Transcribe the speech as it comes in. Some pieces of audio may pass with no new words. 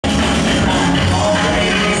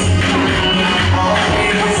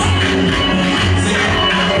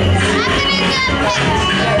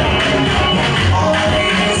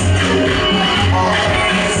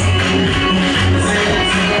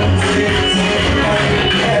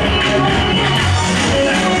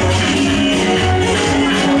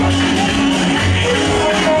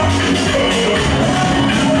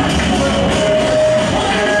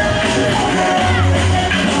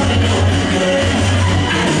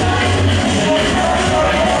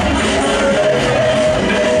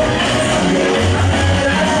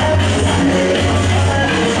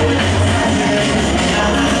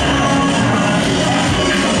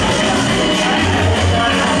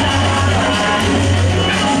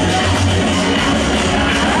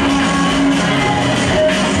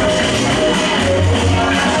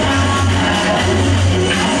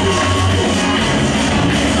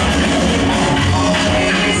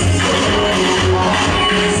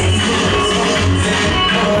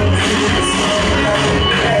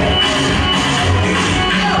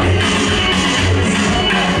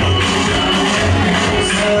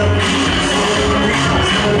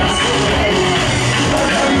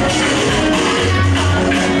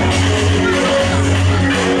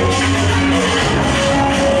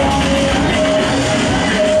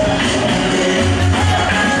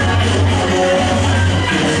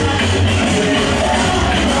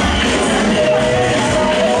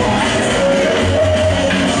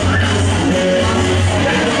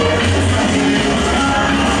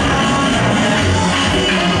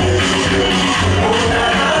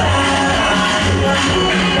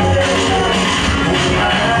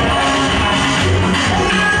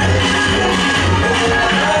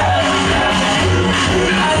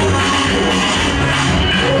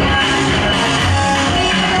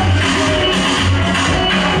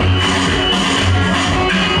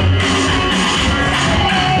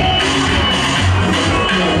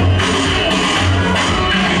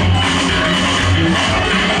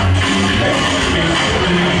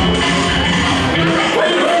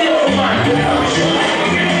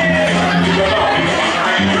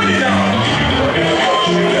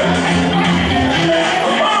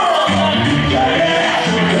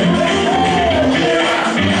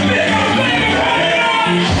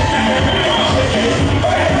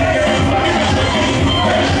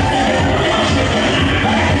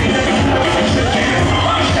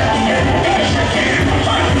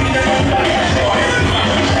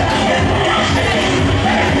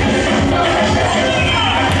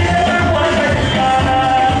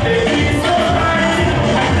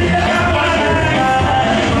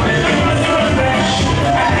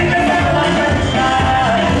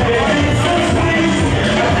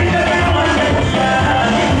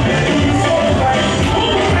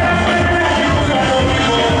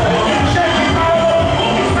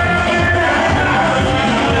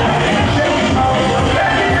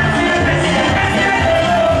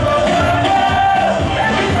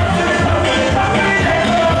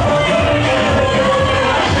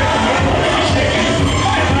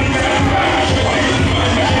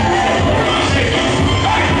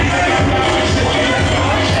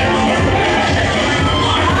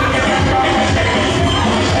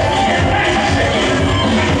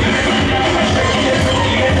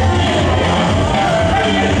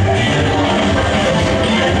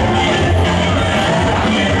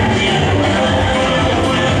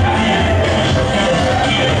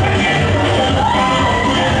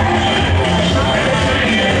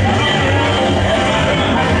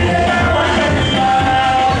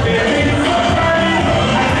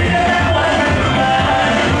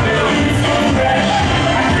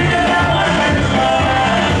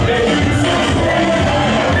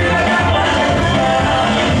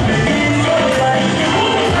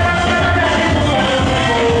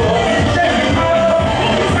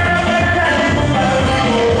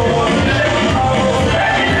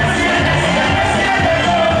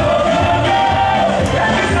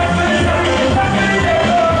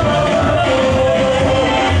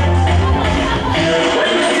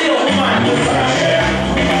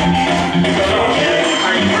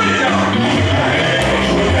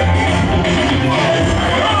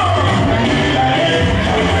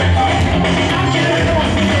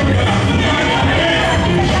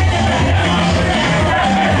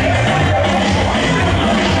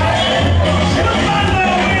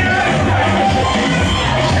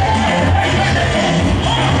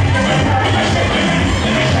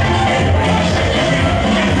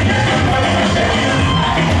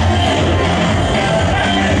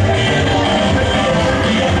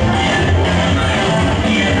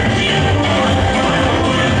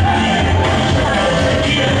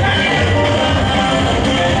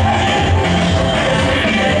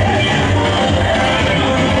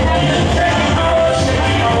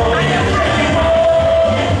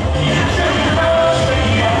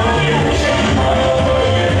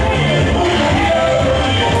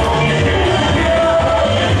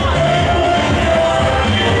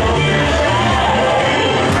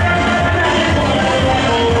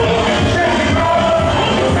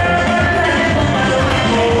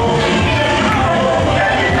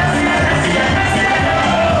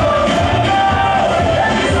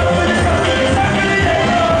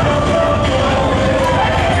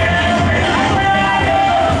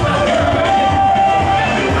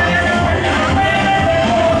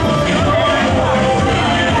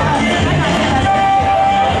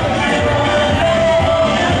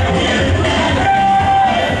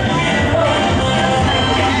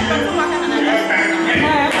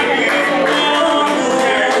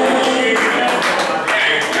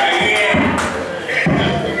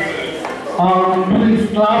Please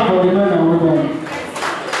clap for the men and women.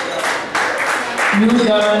 You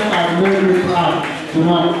guys have made me proud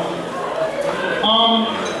tonight.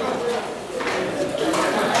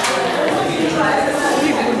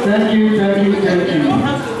 Thank you.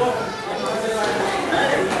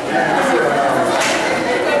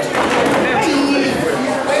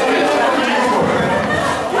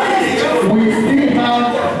 We still have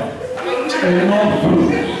enough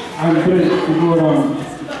food and bread to go around.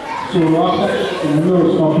 So after the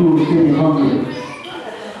nose of you will still be hungry,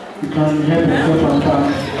 you can help yourself and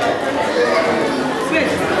start.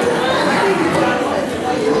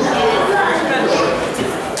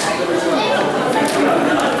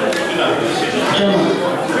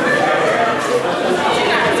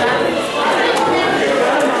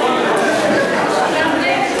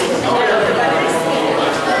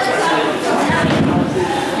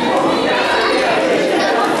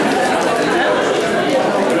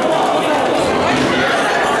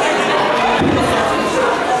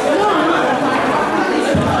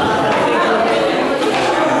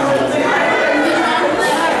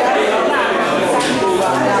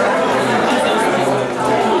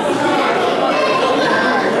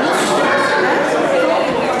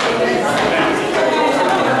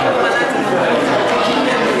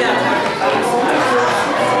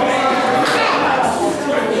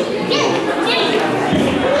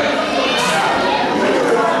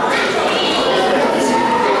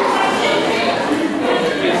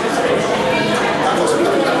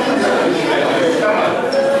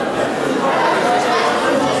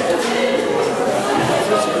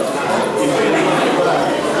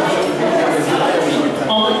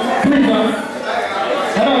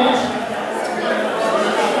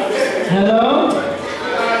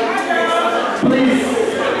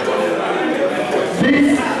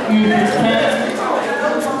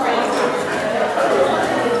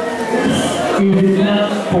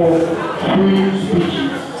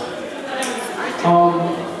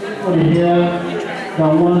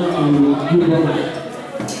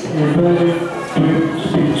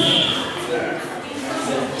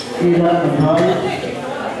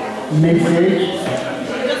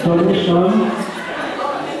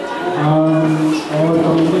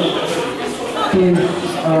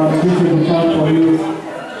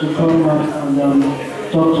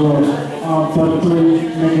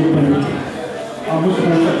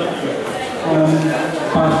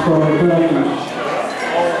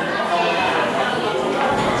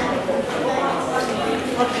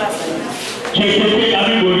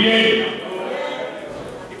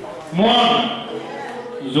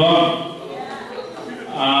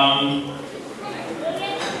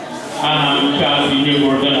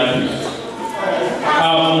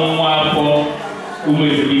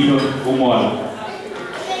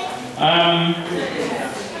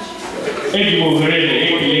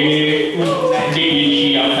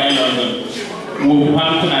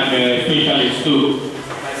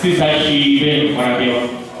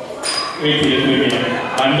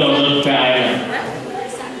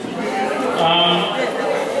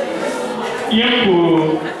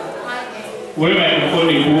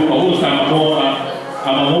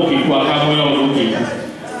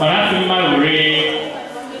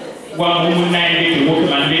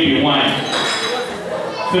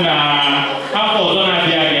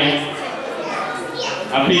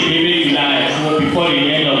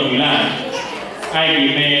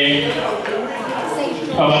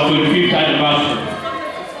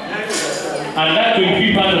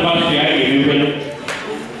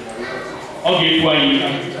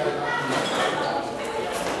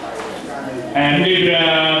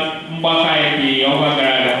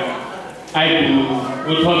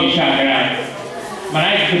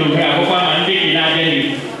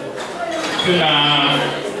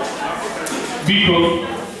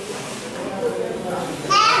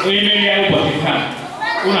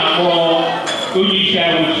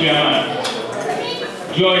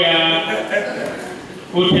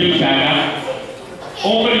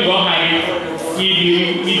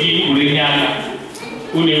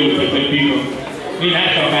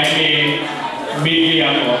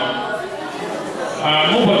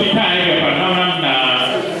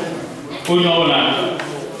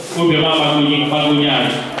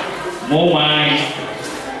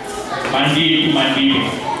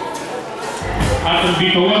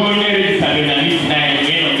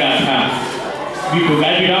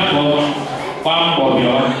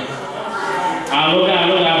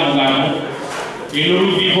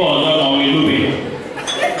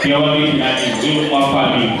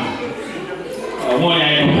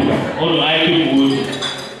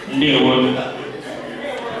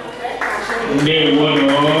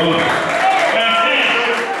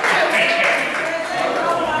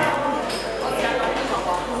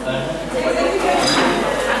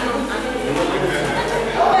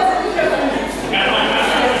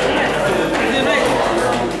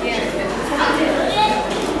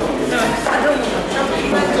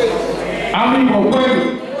 Amigo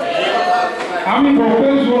Gwen. Amigo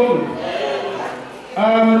Gwen's one.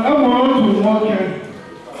 I want to walk in.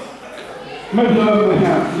 Maybe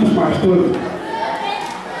this is my story.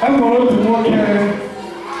 I want to walk in.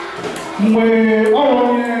 Where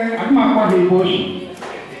all I'm not quite a bush.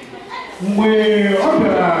 Where I'm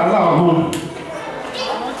allowed home.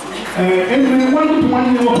 And one to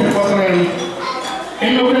one year old people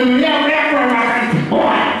and the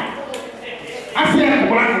boy. I said,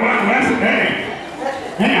 what I said, hey,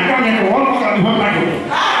 I can't get a wall of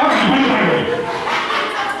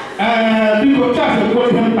the people just go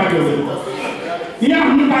to him back away. Yeah,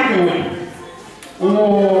 I'm back away.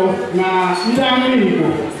 Oh, now,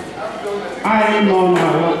 I know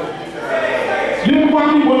now. You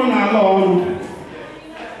want me going alone?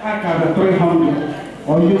 I got a 300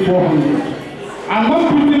 or you 400. I'm not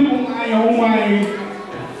putting my own mind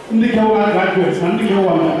in the graduates and the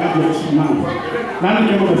graduates now. Now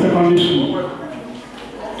they go to secondary school.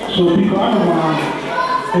 So because of my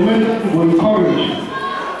will encourage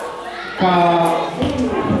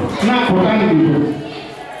not for people.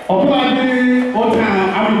 Although I did all time,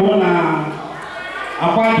 I'm going to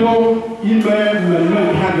Apajo,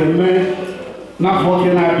 Imbe, had a man, not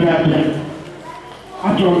working out there. I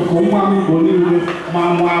told Kumami Bolivia,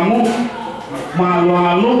 Mamamu,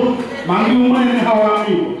 Malalo, Manuman, how are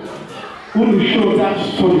you? Who will show that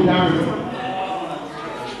solidarity?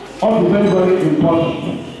 All very, very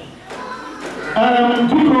important.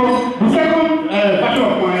 Because the second part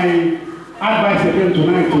of my advice again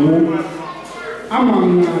tonight to I'm on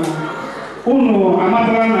Uno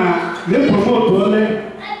Amatrana. They promote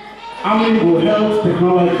Amigo health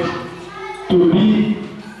technology to be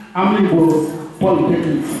Amigo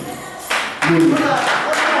polytechnics.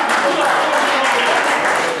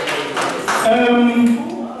 A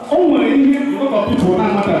lot of people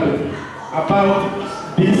are not about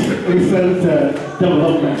this recent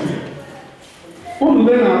development. Only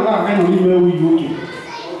then I anywhere we UK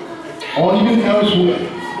or even elsewhere.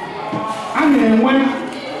 And then when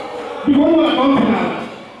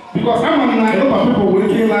because I'm a lot of people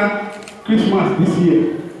working like Christmas this year.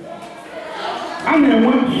 And then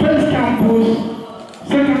went first campus,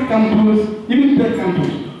 second campus, even third campus.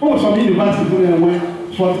 Oh, some universities went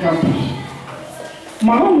fourth campus.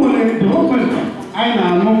 My own development, I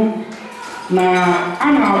know. Now,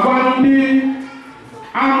 I'm one day,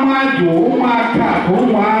 I'm my Joe, my cat,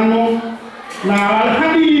 now, I'll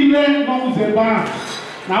have you let no Zeba.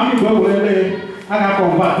 Now, we go away. I have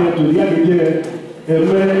converted to the other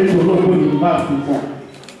very local university.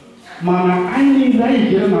 Man, I need that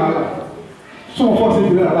general. So, for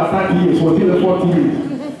about 30 years, or 40 years.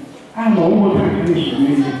 I know what I can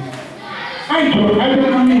I told I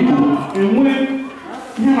don't know, and when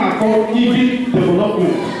I call even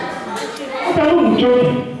development. I don't know, George,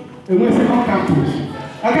 and when second campus.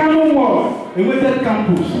 I got no more, and when third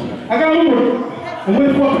campus. I got no more, and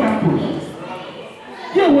when fourth campus.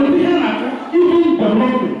 Yeah, when we have even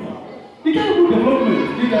development, you can't do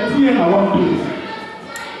development, you can see in our place.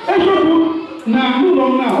 I should do now, move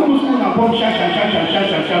on now, almost on a bomb, I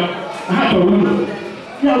had to win.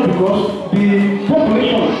 Yeah, because the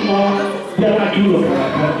population now, they are not doing it.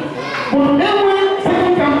 But every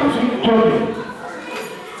second campus in Georgia,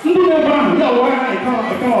 yeah, why I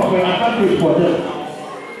can't offer an advantage for them.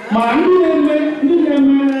 My new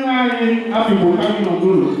happy coming on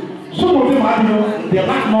Guru. Some of them have they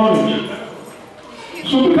lack knowledge.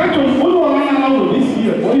 So to catch on all around this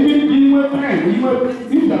year, or even in my time,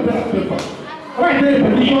 even the paper. Right there,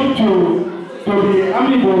 petition to the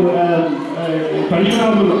amiable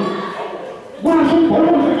traditional ruler. One of some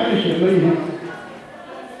problems I should lay here.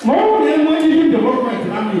 More than when you development in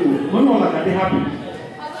amiable, when all that they happen.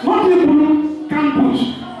 Not people campus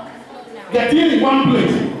get here in one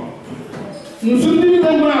place. Something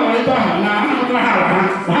that we are right now,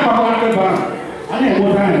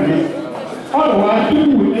 otherwise,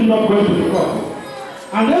 people will end up going to the court.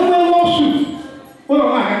 And then when lawsuit,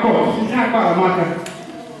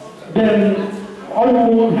 then all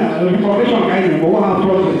the information kind of will have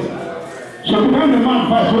progress. So to come the man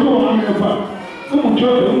first, we don't have to pass. We will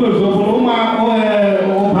try to do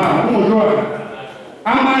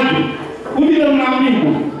we didn't have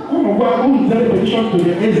people who will tell the petition to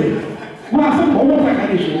the agent. We have some other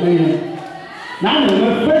conditions. Now, the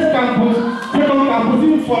first campus, second campus,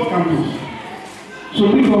 even fourth campus. So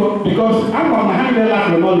we go, because I'm on my hand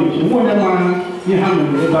lack of knowledge, more than one you have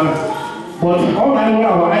in the balance. But all I know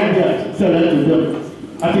our ideas, sell it to them.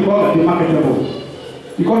 I think all that is marketable.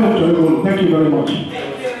 You call them to everyone. Thank you very much.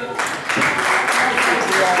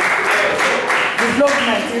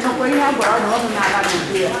 Development, you know, when you have a lot of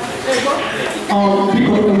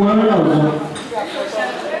because the world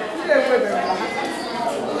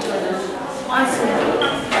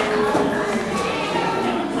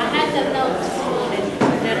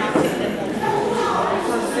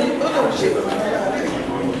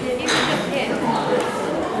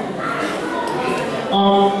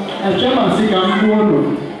Chairman said I'm going to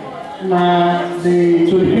the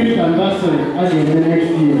 25th anniversary as the next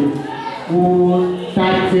year.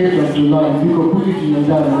 30th of July, you can put it in your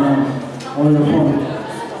diary now on your phone.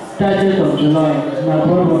 30th of July,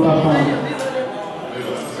 Broad Water Farm.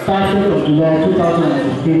 30th of July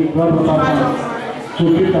 2016, Broad Water Farm.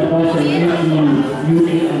 25th anniversary, M2U, UK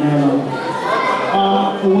and Ireland.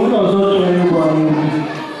 We will also tell you about when.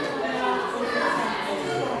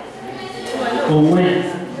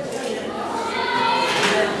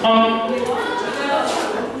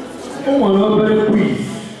 Very quick.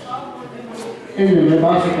 In the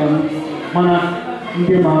Basically, Mana,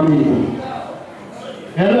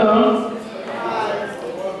 hello.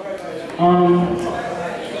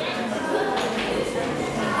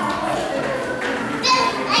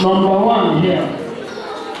 Number one here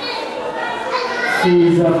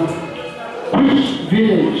is which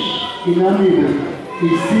village in Namibia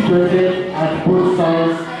is situated at both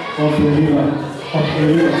sides of the river?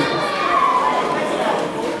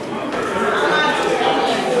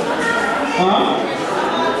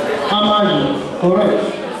 Amaju, correct.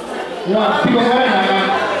 Yeah, people correct.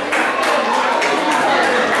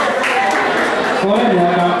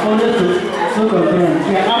 Only to sort of things.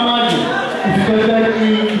 Yeah, Amaju is situated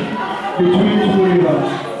between two rivers.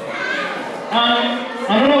 And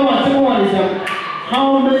another one, second one is how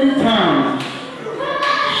many towns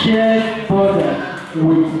share border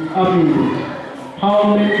with Amiju? How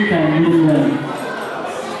many can you learn?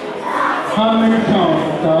 How many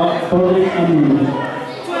towns are bordering Amiju?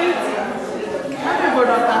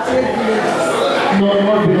 20. No,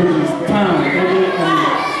 not villages, towns bordering Amiju.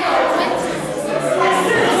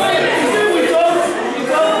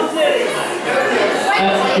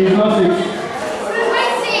 It's not 6.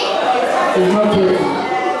 It's not 20.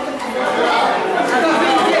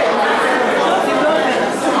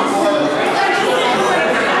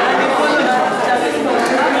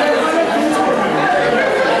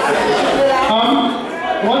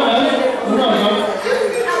 What else? No.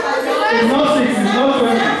 It's not 6, it's not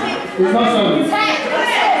 20, it's not 7.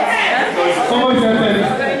 Somebody said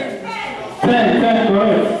 10. 10,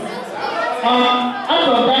 correct. Out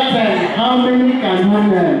of that 10, how many can you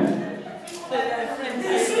learn?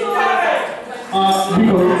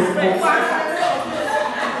 Because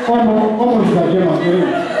almost like German.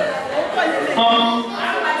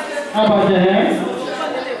 About the hand,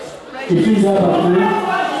 it is about me.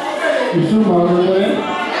 It's about the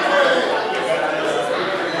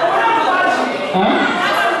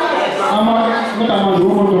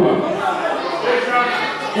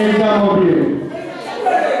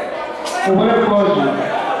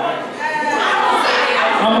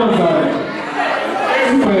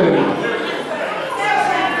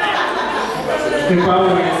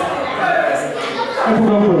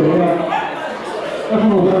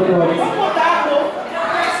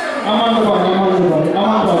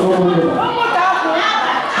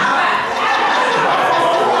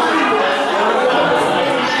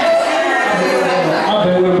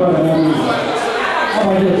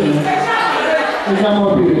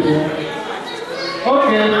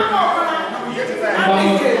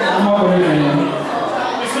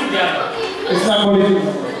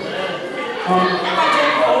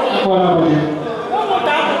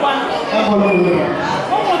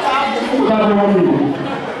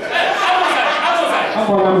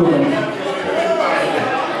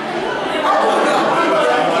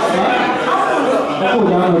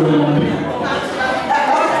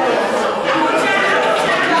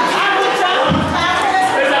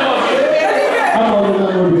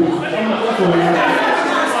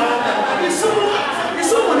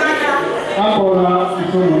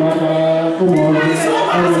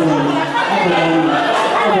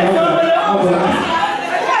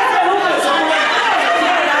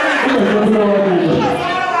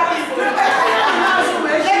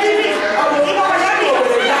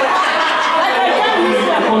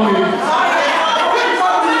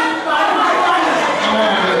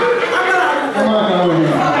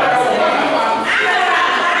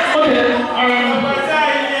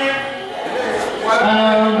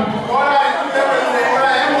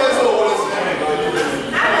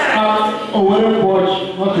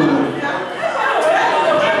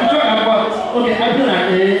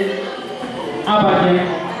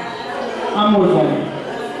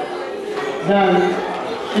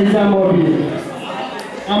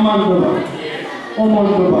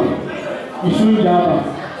Isu Java,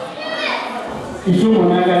 Isu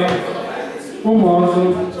Monaga, Umozu,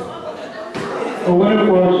 Owen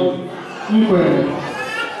Quash, Equal.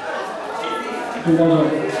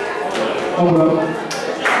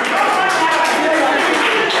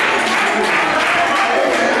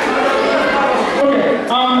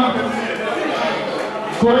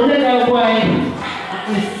 Korean Boy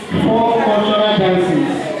is 4 cultural dances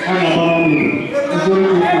and about me. It's very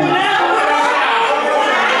different.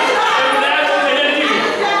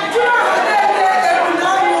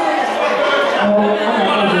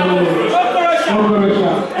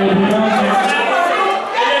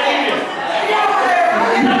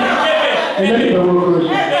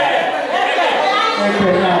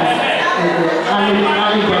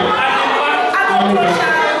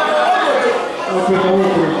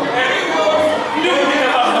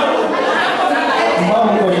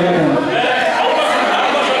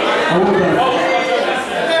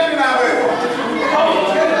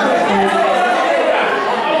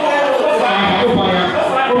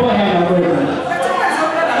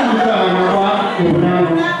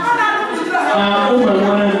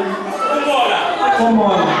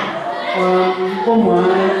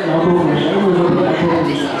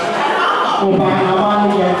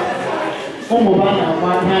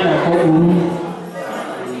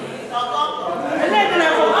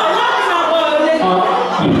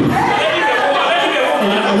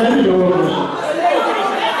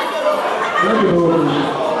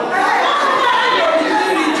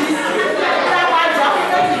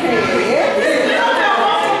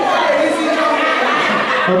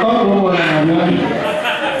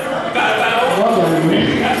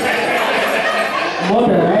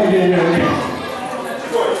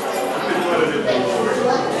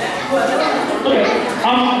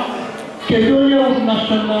 Kedoya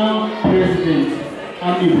national president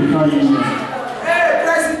and the Union. Hey,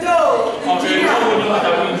 President!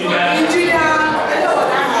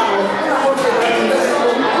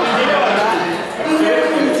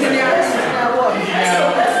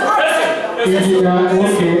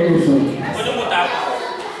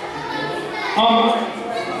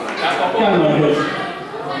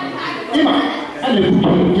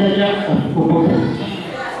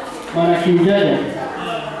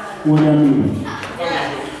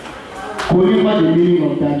 What the meaning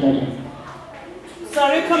of that jaja?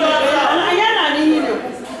 Sorry, come on. I didn't hear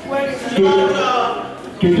you.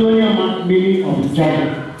 Kedoya meaning of jaja.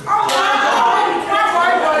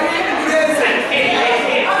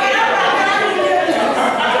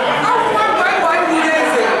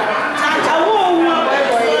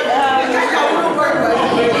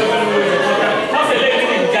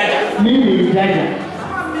 Meaning jaja.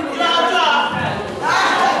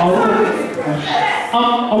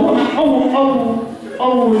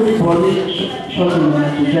 Always body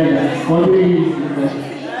shortening together. What do you use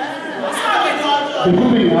the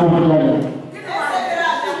moving out of jaja?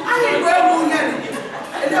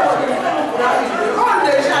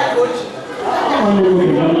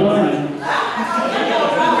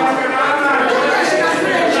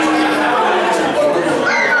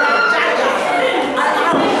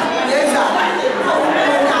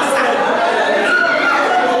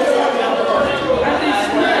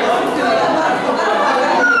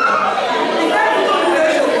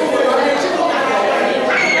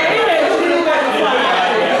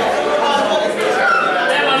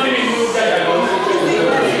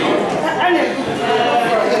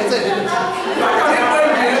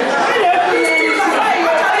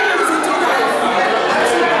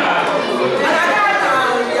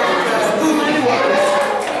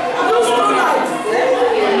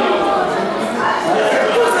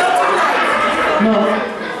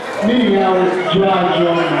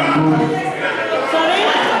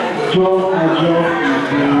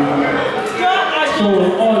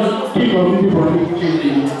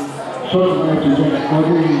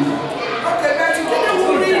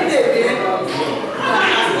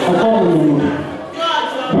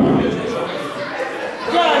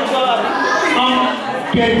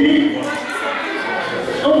 Okay,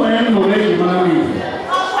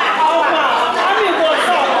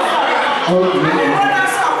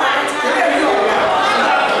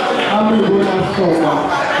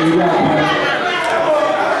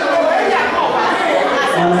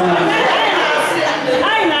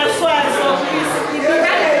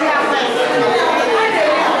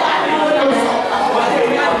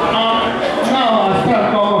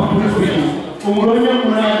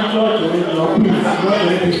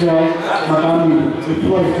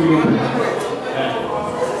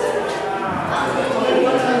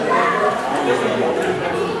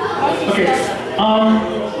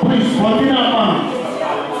 please, for dinner,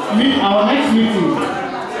 meet Our next meeting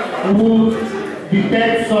will be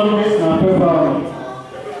 10th Sunday in February.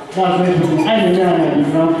 That's when we I know at the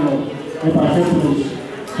ground floor, the Pacific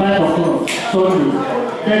 5 o'clock, Sunday,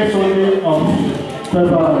 10th Sunday of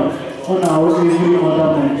February, on our every other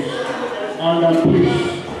month. And please,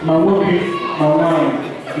 my working, my wife,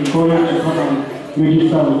 encourage to come and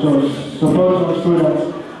register with us. Support us so that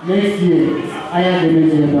next year, I am the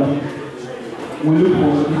next year. We look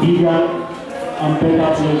for bigger and better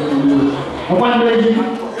place to live. Upon ready,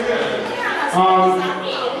 after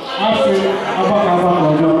about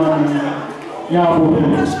the good after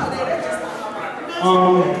the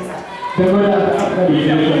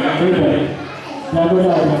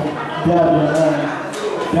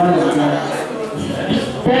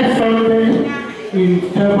first Sunday in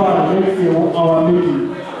February, next year, our meeting.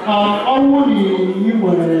 Only you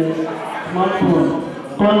will smartphone.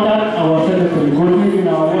 Contact our secretary, go in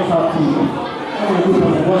our WhatsApp team.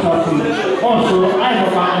 Also, I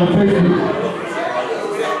have on Facebook.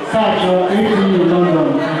 Search M2U London on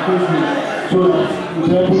Facebook so that we'll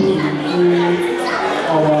be able to see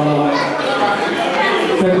our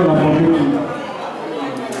second opportunity.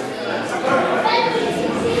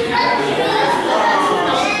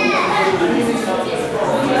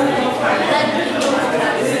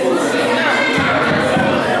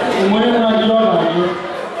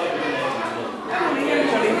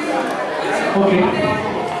 Okay.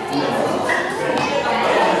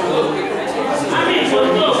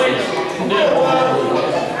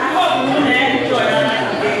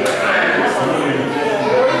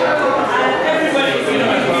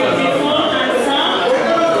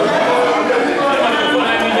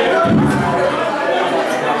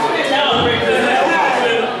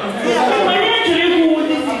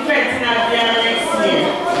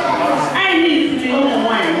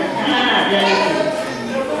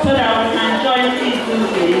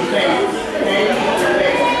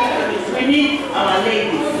 We need our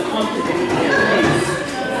ladies to come to the meeting, please.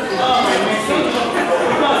 Oh, my message.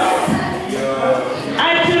 Because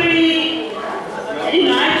actually,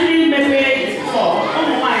 maybe before,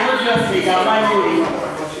 obviously,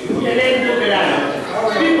 the ladies look at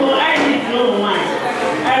people, I need no wine.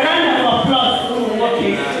 A round of applause who are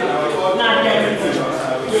working, not everything.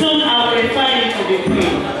 Soon I will refer you to the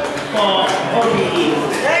queen for OBE.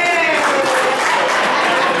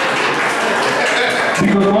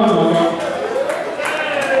 Because one of them,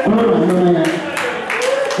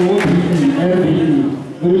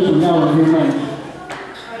 very soon now very nice.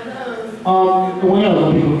 One of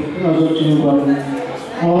the people,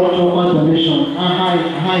 also donation,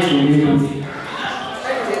 high to you.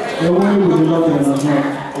 The one who will love them as well.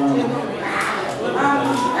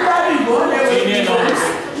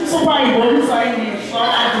 Super important sign is what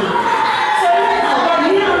I do. So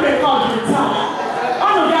we have the call to tell.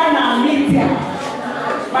 All of them are media.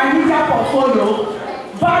 My media portfolio,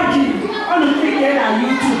 Virgin, on the click on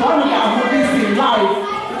YouTube, all of them will be live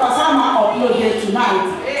because I'm going to upload it tonight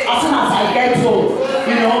as soon as I get home,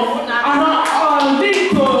 you know. And I'll link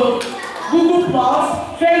to Google Plus,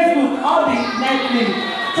 Facebook, all the net links.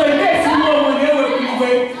 So in case you know when they will be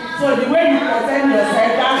away, so the way you present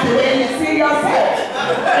yourself, that's the way you see yourself.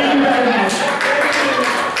 Thank you very much.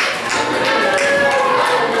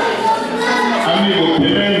 Amigo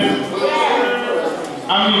parents,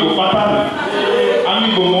 amigo patana,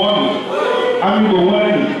 amigo money, amigo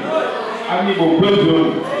money, amigo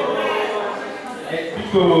president.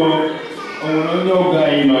 Because ono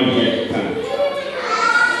guy no get.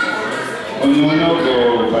 Ono go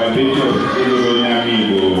by picture the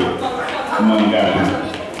amigo mangada.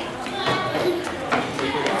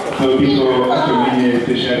 So people actually need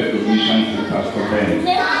special recognition to Pastor Ben.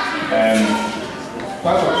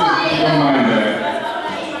 Pastor, if you don't mind,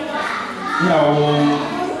 now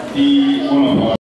the one of our